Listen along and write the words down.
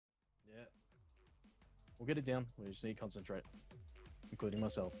We'll get it down. We just need to concentrate, including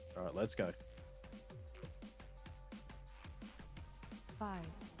myself. All right, let's go. 5,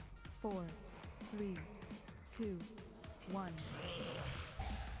 4, 3, 2, 1.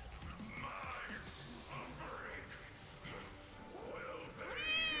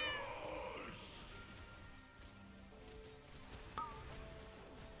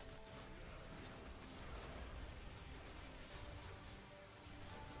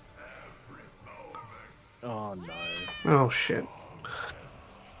 Oh no. Oh shit.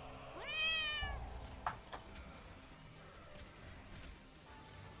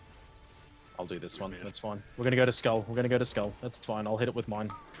 I'll do this one. That's fine. We're gonna go to Skull. We're gonna go to Skull. That's fine. I'll hit it with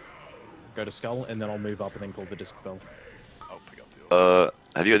mine. Go to Skull, and then I'll move up and then call the Dispel. I'll pick up your...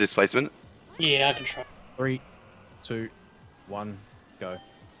 Have you got displacement? Yeah, I can try. 3, 2, 1, go.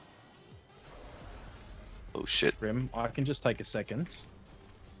 Oh shit. Grim, I can just take a second.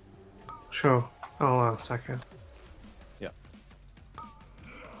 Sure. I'll second. Yeah.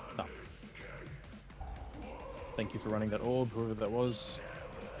 No. Thank you for running that orb, whoever that was.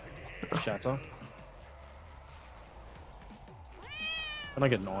 Shatter. Can I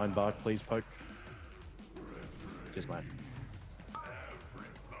get an Iron Bark, please, Poke? Cheers, mate.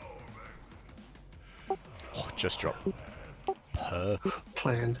 Oh, just drop.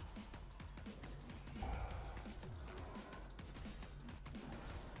 Planned.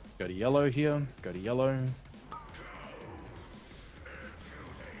 Go to yellow here. Go to yellow.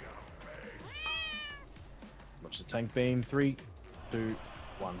 Watch the tank beam. 3, 2,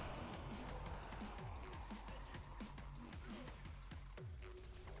 1.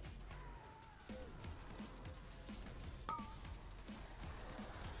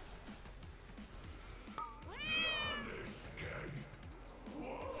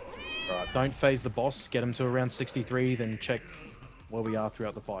 Alright, don't phase the boss. Get him to around 63, then check where we are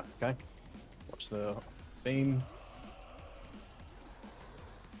throughout the fight, okay? Watch the beam.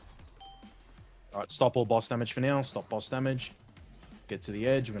 Alright, stop all boss damage for now. Stop boss damage. Get to the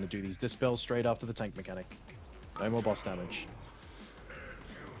edge. We're going to do these dispels straight after the tank mechanic. No more boss damage.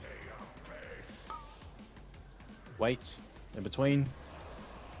 Wait. In between.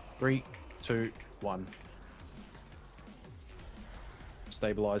 3, 2, 1.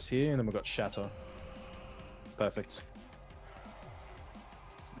 Stabilize here, and then we've got Shatter. Perfect.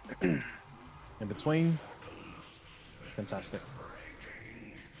 In between. Fantastic.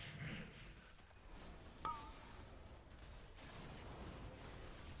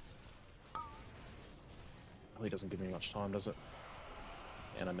 Really doesn't give me much time, does it?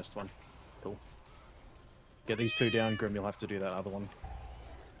 And I missed one. Cool. Get these two down, Grim, you'll have to do that other one.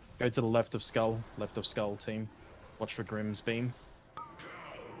 Go to the left of Skull team. Watch for Grim's beam.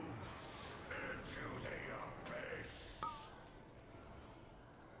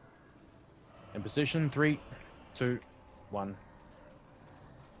 In position, 3, 2, 1.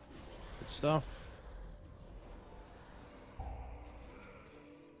 Good stuff.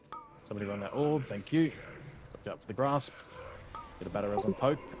 Somebody run that orb, thank you. Go up to the grasp. Get a battle res on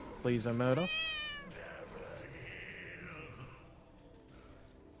Poke. Please no murder.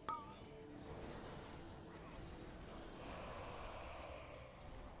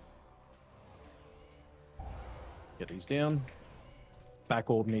 Get these down. Back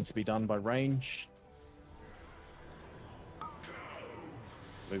orb needs to be done by range.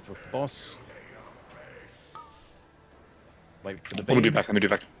 Move with the boss. Wait for the beam. Let me do back, let me do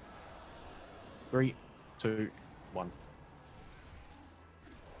back. 3, 2, 1.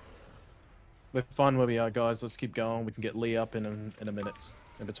 We're fine where we are, guys. Let's keep going. We can get Lee up in a minute.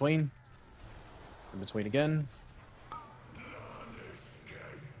 In between. In between again.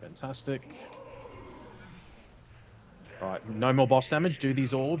 Fantastic. Alright, no more boss damage. Do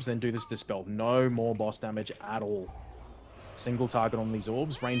these orbs, then do this dispel. No more boss damage at all. Single target on these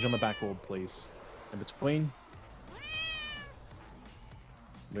orbs. Range on the back orb, please. In between.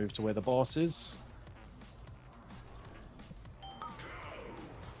 Move to where the boss is.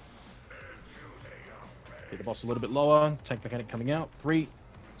 Get the boss a little bit lower. Tank mechanic coming out. 3,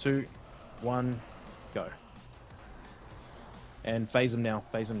 2, 1, go. And phase him now.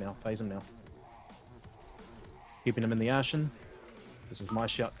 Phase him now. Phase him now. Keeping him in the Ashen. This is my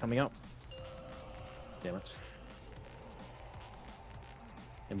shout coming up. Damn it.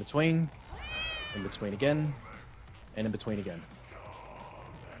 In between again, and in between again.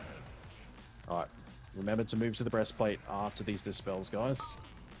 Alright, remember to move to the breastplate after these dispels, guys.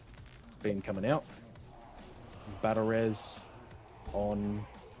 Beam coming out. Battle res on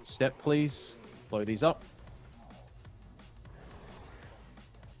step, please. Blow these up.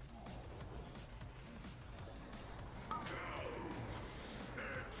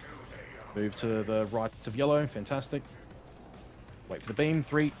 Move to the right of yellow. Fantastic. Wait for the beam.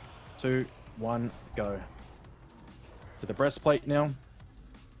 3, 2, 1, go. To the breastplate now.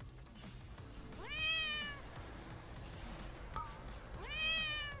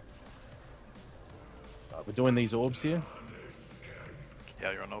 We're doing these orbs here.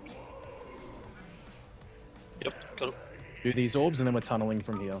 Yeah, you're on orbs. Yep, got it. Do these orbs and then we're tunneling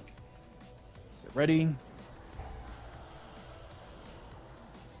from here. Get ready.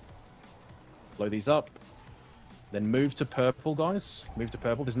 Blow these up. Then move to purple, guys. Move to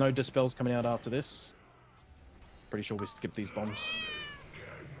purple. There's no dispels coming out after this. Pretty sure we skipped these bombs.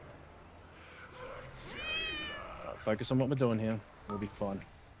 Right, focus on what we're doing here. We'll be fine.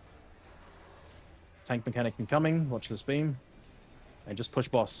 Tank mechanic incoming. Watch this beam. And just push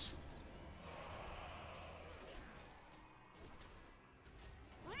boss.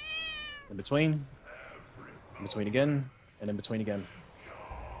 In between again, and in between again.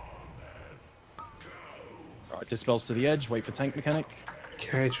 Alright, dispels to the edge, wait for tank mechanic.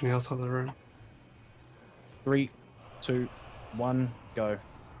 Cage on the outside of the room. 3, 2, 1, go.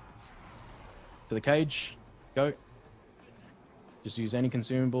 To the cage, go. Just use any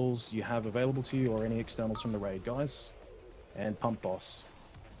consumables you have available to you or any externals from the raid, guys. And pump boss.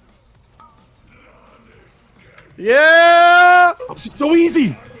 Yeah! It's so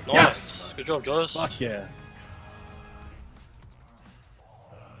easy! Nice. Yes! Good job, guys. Fuck yeah.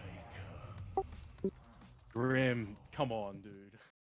 Grim, come on, dude.